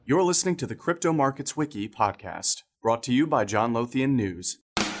You're listening to the Crypto Markets Wiki podcast, brought to you by John Lothian News.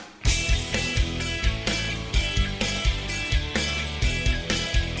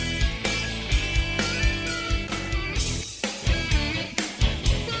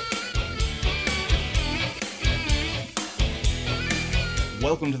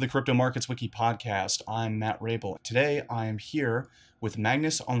 Welcome to the Crypto Markets Wiki podcast. I'm Matt Rabel. Today I am here with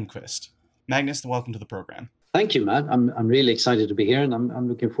Magnus Almqvist. Magnus, welcome to the program. Thank you, Matt. I'm really excited to be here, and I'm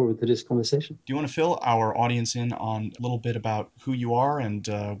looking forward to this conversation. Do you want to fill our audience in on a little bit about who you are and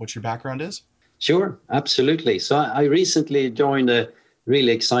what your background is? Sure, absolutely. So I recently joined a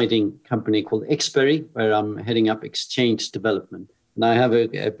really exciting company called Xberry, where I'm heading up exchange development. And I have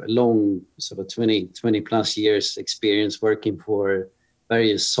a long sort of 20 plus years experience working for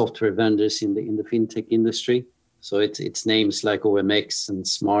various software vendors in the fintech industry. So it's names like OMX and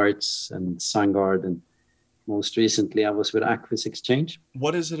Smarts and SunGard, and most recently I was with Aquis Exchange.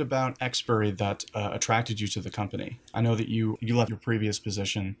 What is it about Xberry that attracted you to the company? I know that you left your previous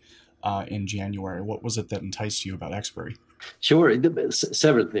position in January. What was it that enticed you about Xberry? Sure,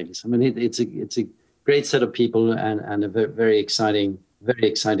 several things. I mean, it's a great set of people and a very exciting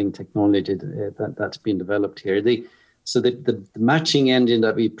technology that's been developed here. So the matching engine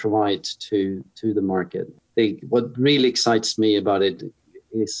that we provide to the market, what really excites me about it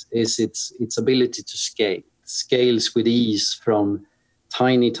is its ability to scales with ease from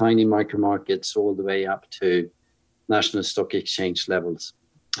tiny micro markets all the way up to national stock exchange levels.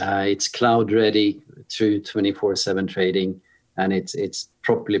 It's cloud ready through 24/7 trading, and it's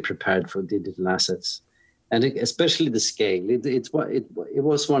properly prepared for digital assets. And especially the scale. It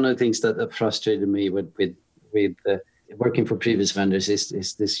was one of the things that frustrated me with working for previous vendors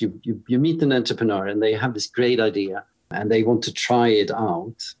is this: you meet an entrepreneur and they have this great idea and they want to try it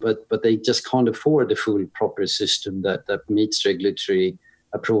out, but they just can't afford a full proper system that meets regulatory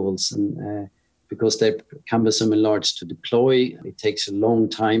approvals, and because they're cumbersome and large to deploy, it takes a long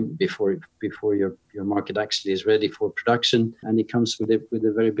time before your market actually is ready for production, and it comes with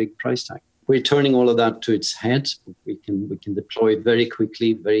a very big price tag. We're turning all of that to its head. We can deploy it very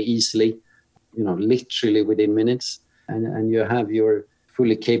quickly, very easily, literally within minutes. And you have your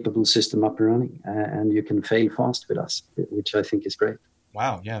fully capable system up and running, and you can fail fast with us, which I think is great.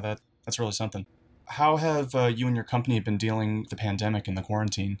 Wow, yeah, that's really something. How have you and your company been dealing with the pandemic and the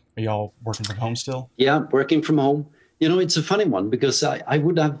quarantine? Are y'all working from home still? Yeah, working from home. It's a funny one because I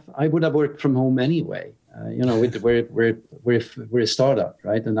would have worked from home anyway. We're a startup,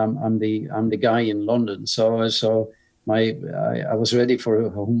 right? And I'm the guy in London, so I was ready for a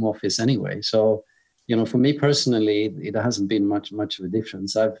home office anyway. So. For me personally, it hasn't been much of a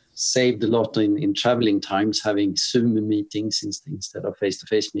difference. I've saved a lot in traveling times, having Zoom meetings instead of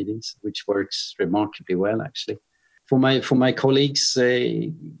face-to-face meetings, which works remarkably well, actually. For my colleagues,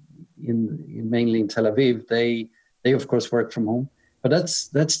 mainly in Tel Aviv, they of course work from home, but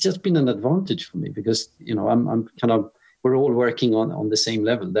that's just been an advantage for me because I'm kind of, we're all working on the same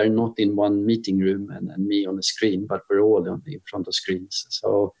level. They're not in one meeting room and me on the screen, but we're all in front of screens.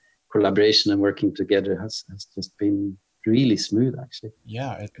 So collaboration and working together has just been really smooth, actually.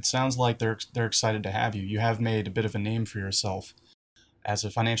 Yeah, it sounds like they're excited to have you. You have made a bit of a name for yourself as a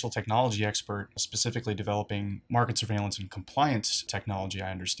financial technology expert, specifically developing market surveillance and compliance technology,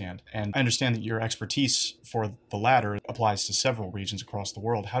 I understand. And I understand that your expertise for the latter applies to several regions across the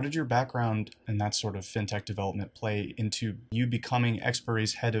world. How did your background in that sort of fintech development play into you becoming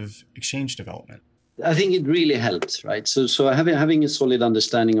Xberry's head of exchange development? I think it really helps, right? So having a solid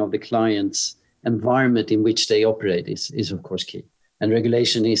understanding of the client's environment in which they operate is of course key. And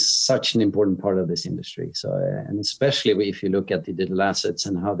regulation is such an important part of this industry. So, and especially if you look at digital assets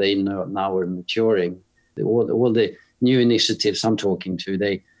and how they now are maturing, all the new initiatives I'm talking to,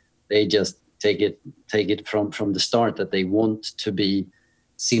 they just take it from the start that they want to be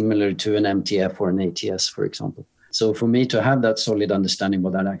similar to an MTF or an ATS, for example. So for me to have that solid understanding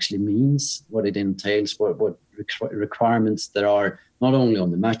what that actually means, what it entails, what requirements there are, not only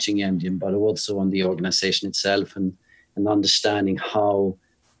on the matching engine, but also on the organization itself, and understanding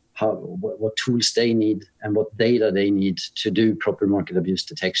what tools they need and what data they need to do proper market abuse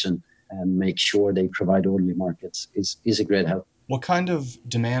detection and make sure they provide orderly markets is a great help. What kind of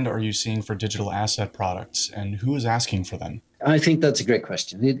demand are you seeing for digital asset products, and who is asking for them? I think that's a great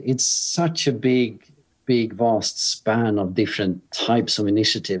question. It's such a big, vast span of different types of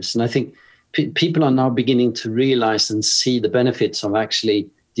initiatives. And I think people are now beginning to realize and see the benefits of actually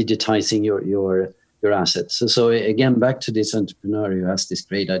digitizing your assets. So again, back to this entrepreneur who has this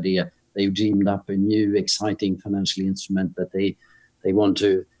great idea. They've dreamed up a new, exciting financial instrument that they want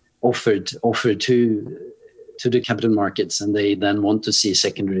to offer to to the capital markets, and they then want to see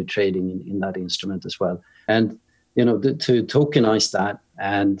secondary trading in that instrument as well. And to tokenize that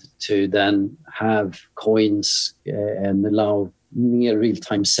and to then have coins and allow near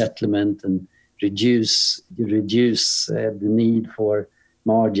real-time settlement and reduce the need for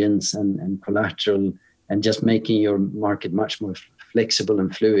margins and collateral, and just making your market much more flexible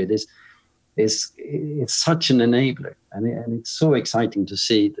and fluid is it's such an enabler, and it's so exciting to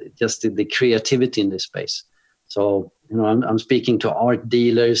see just the creativity in this space. So I'm speaking to art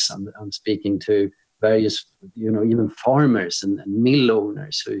dealers, I'm speaking to various even farmers and mill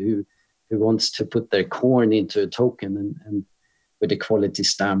owners who wants to put their corn into a token and with a quality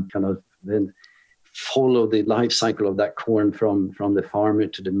stamp, kind of then follow the life cycle of that corn from the farmer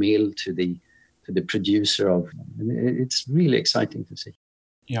to the mill to the producer of. And it's really exciting to see.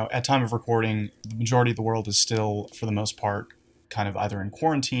 At time of recording, the majority of the world is still, for the most part, kind of either in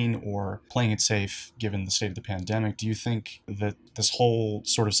quarantine or playing it safe given the state of the pandemic. Do you think that this whole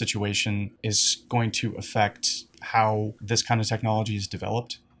sort of situation is going to affect how this kind of technology is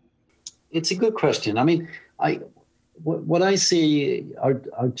developed? It's a good question. I mean, what I see are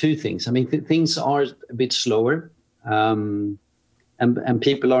two things. I mean, things are a bit slower, and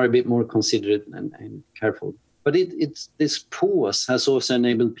people are a bit more considerate and careful. But it's this pause has also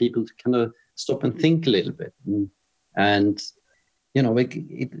enabled people to kind of stop and think a little bit. And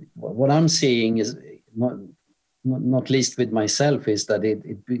what I'm seeing is not least with myself is that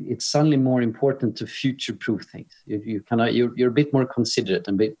it's suddenly more important to future-proof things. You're a bit more considerate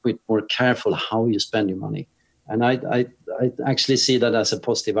and a bit more careful how you spend your money. And I actually see that as a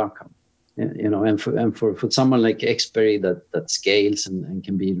positive outcome. And for someone like Xperi that scales and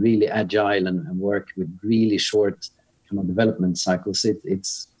can be really agile and work with really short kind of development cycles,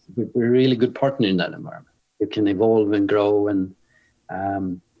 we're a really good partner in that environment. You can evolve and grow, and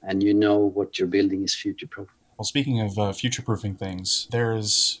what you're building is future-proof. Well, speaking of future-proofing things, there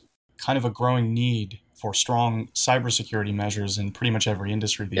is kind of a growing need for strong cybersecurity measures in pretty much every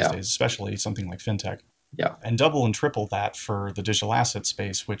industry these days, especially something like fintech. Yeah. And double and triple that for the digital asset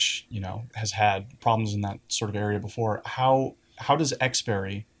space, which, has had problems in that sort of area before. How does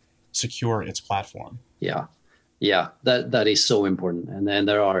Xperi secure its platform? Yeah, that is so important. And then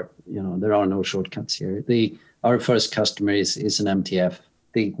there are no shortcuts here. Our first customer is an MTF.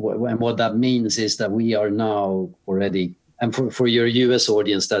 And what that means is that we are now already, and for your US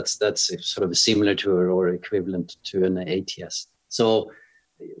audience, that's sort of similar to or equivalent to an ATS. So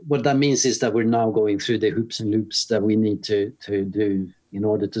what that means is that we're now going through the hoops and loops that we need to do in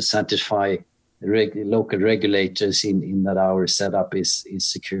order to satisfy the local regulators in that our setup is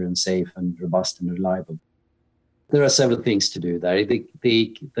secure and safe and robust and reliable. There are several things to do there.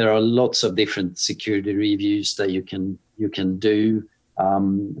 There are lots of different security reviews that you can do.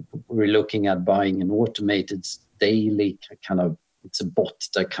 We're looking at buying an automated daily kind of, it's a bot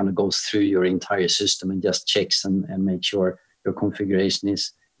that kind of goes through your entire system and just checks and makes sure your configuration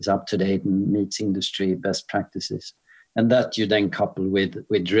is up to date and meets industry best practices. And that you then couple with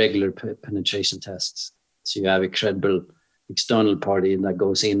regular penetration tests. So you have a credible external party that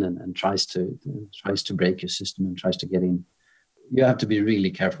goes in and tries to break your system and tries to get in. You have to be really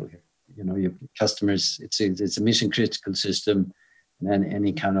careful here. Your customers, it's a mission critical system, and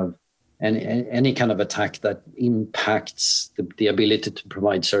any kind of attack that impacts the ability to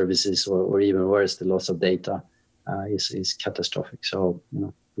provide services or even worse, the loss of data is catastrophic. So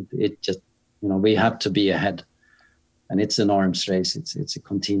it just we have to be ahead, and it's an arms race. It's a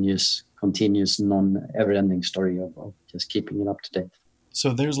continuous non-ever-ending story of just keeping it up to date.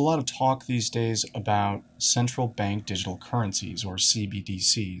 So there's a lot of talk these days about central bank digital currencies, or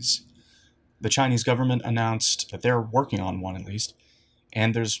CBDCs. The Chinese government announced that they're working on one at least,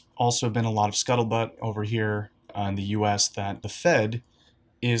 and there's also been a lot of scuttlebutt over here in the US that the Fed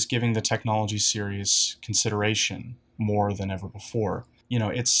is giving the technology serious consideration more than ever before.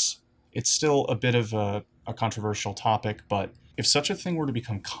 It's still a bit of a controversial topic, but if such a thing were to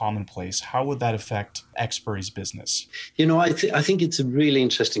become commonplace, how would that affect Xperi's business? I think it's a really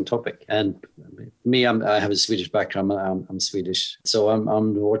interesting topic. And me, I have a Swedish background. I'm Swedish, so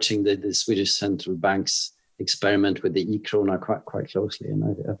I'm watching the Swedish central bank's experiment with the e-krona quite closely. And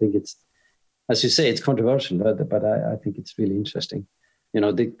I think it's, as you say, it's controversial, but I think it's really interesting.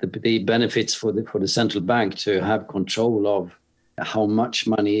 The benefits for the central bank to have control of how much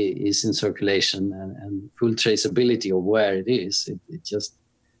money is in circulation and full traceability of where it is. It just,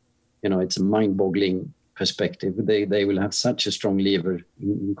 it's a mind-boggling perspective. They will have such a strong lever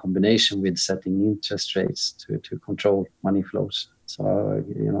in combination with setting interest rates to control money flows. So,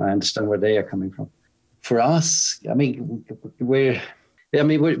 I understand where they are coming from. For us, I mean, I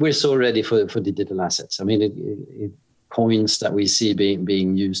mean, we're so ready for digital assets. I mean, coins that we see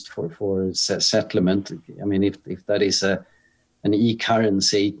being used for settlement. I mean, if that is an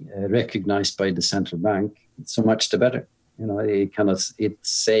e-currency recognized by the central bank, so much the better. You know, it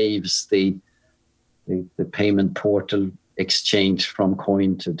saves the payment portal exchange from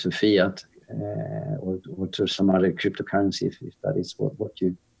coin to fiat or to some other cryptocurrency if that is what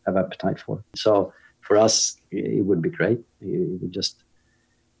you have appetite for. So for us, it would be great.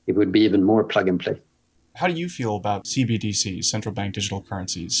 It would be even more plug and play. How do you feel about CBDCs, central bank digital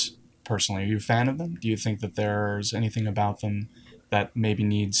currencies, personally? Are you a fan of them? Do you think that there's anything about them that maybe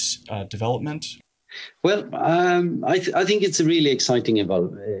needs development? Well, I think it's a really exciting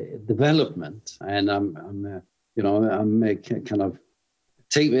development, and I'm kind of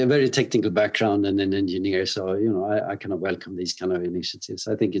take a very technical background and an engineer, so I kind of welcome these kind of initiatives.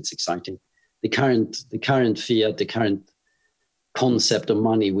 I think it's exciting. The current fiat, the current concept of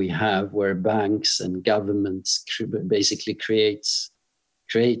money we have, where banks and governments basically creates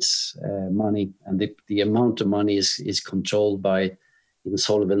money, and the amount of money is controlled by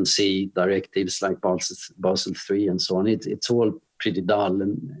insolvency directives like Basel III and so on. It's all pretty dull,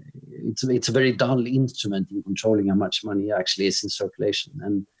 and it's a very dull instrument in controlling how much money actually is in circulation,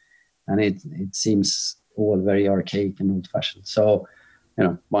 and it seems all very archaic and old-fashioned. So,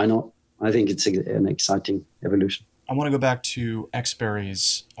 why not? I think it's an exciting evolution. I want to go back to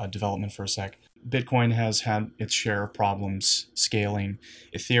Xperi's development for a sec. Bitcoin has had its share of problems scaling.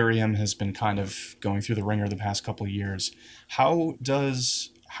 Ethereum has been kind of going through the ringer the past couple of years. How does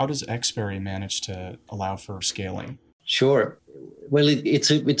Xperi manage to allow for scaling? Sure. Well,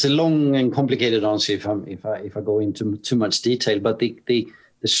 it's a long and complicated answer if I go into too much detail. But the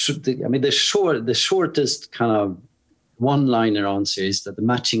shortest kind of one-liner answer is that the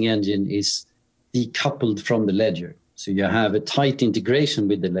matching engine is decoupled from the ledger. So you have a tight integration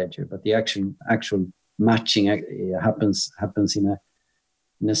with the ledger, but the actual matching happens in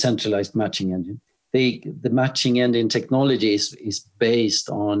a centralized matching engine. The matching engine technology is based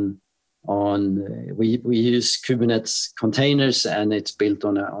on we use Kubernetes containers, and it's built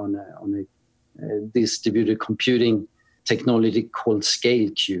on a distributed computing technology called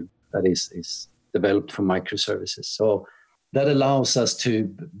ScaleQ that is developed for microservices. So that allows us to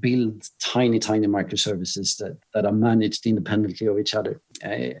build tiny microservices that are managed independently of each other.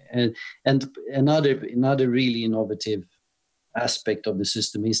 And another really innovative aspect of the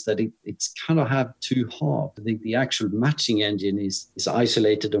system is that it's kind of have two halves. The actual matching engine is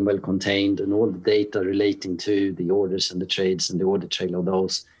isolated and well contained, and all the data relating to the orders and the trades and the order trail of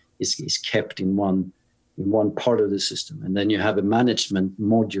those is kept in one part of the system. And then you have a management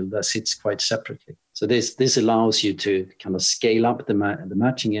module that sits quite separately. So this allows you to kind of scale up the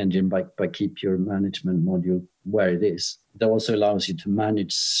matching engine by keep your management module where it is. It also allows you to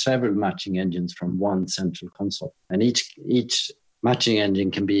manage several matching engines from one central console. And each matching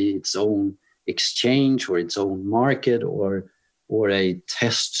engine can be its own exchange or its own market or a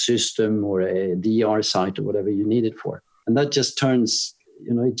test system or a DR site or whatever you need it for. And that just turns,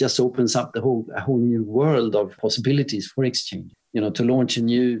 it just opens up a whole new world of possibilities for exchange. To launch a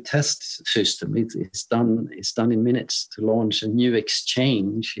new test system, it's done in minutes. To launch a new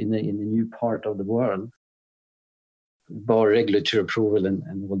exchange in a new part of the world, bar regulatory approval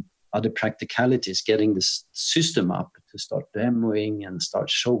and other practicalities, getting this system up to start demoing and start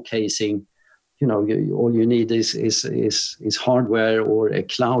showcasing. All you need is hardware or a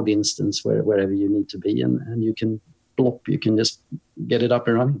cloud instance wherever you need to be, and you can just get it up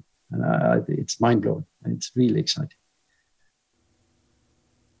and running. And it's mind blowing. It's really exciting.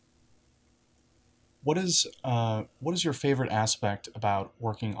 What is your favorite aspect about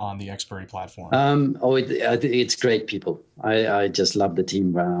working on the Xperi platform? It's great people. I just love the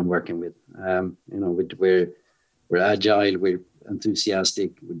team I'm working with. We're agile, we're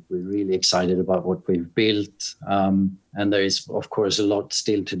enthusiastic, we're really excited about what we've built, and there is of course a lot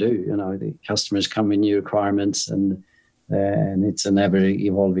still to do. The customers come with new requirements, and it's an ever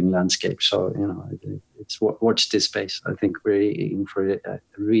evolving landscape. So it's watch this space. I think we're in for a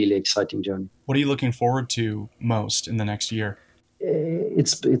really exciting journey. What are you looking forward to most in the next year?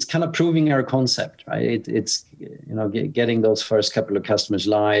 It's kind of proving our concept, right? It's getting those first couple of customers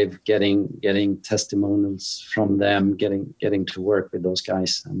live, getting testimonials from them, getting to work with those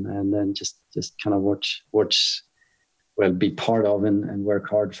guys, and then just kind of watch. Well, be part of and work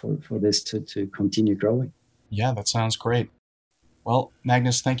hard for this to continue growing. Yeah, that sounds great. Well,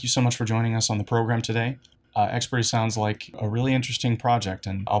 Magnus, thank you so much for joining us on the program today. Xperi sounds like a really interesting project,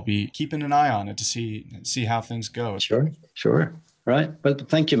 and I'll be keeping an eye on it to see how things go. Sure. Right. Well,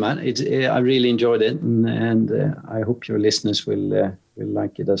 thank you, Matt. I really enjoyed it, and I hope your listeners will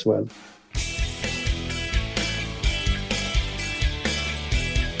like it as well.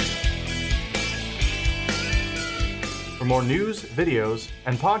 For more news, videos,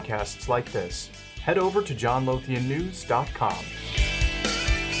 and podcasts like this, head over to johnlothiannews.com.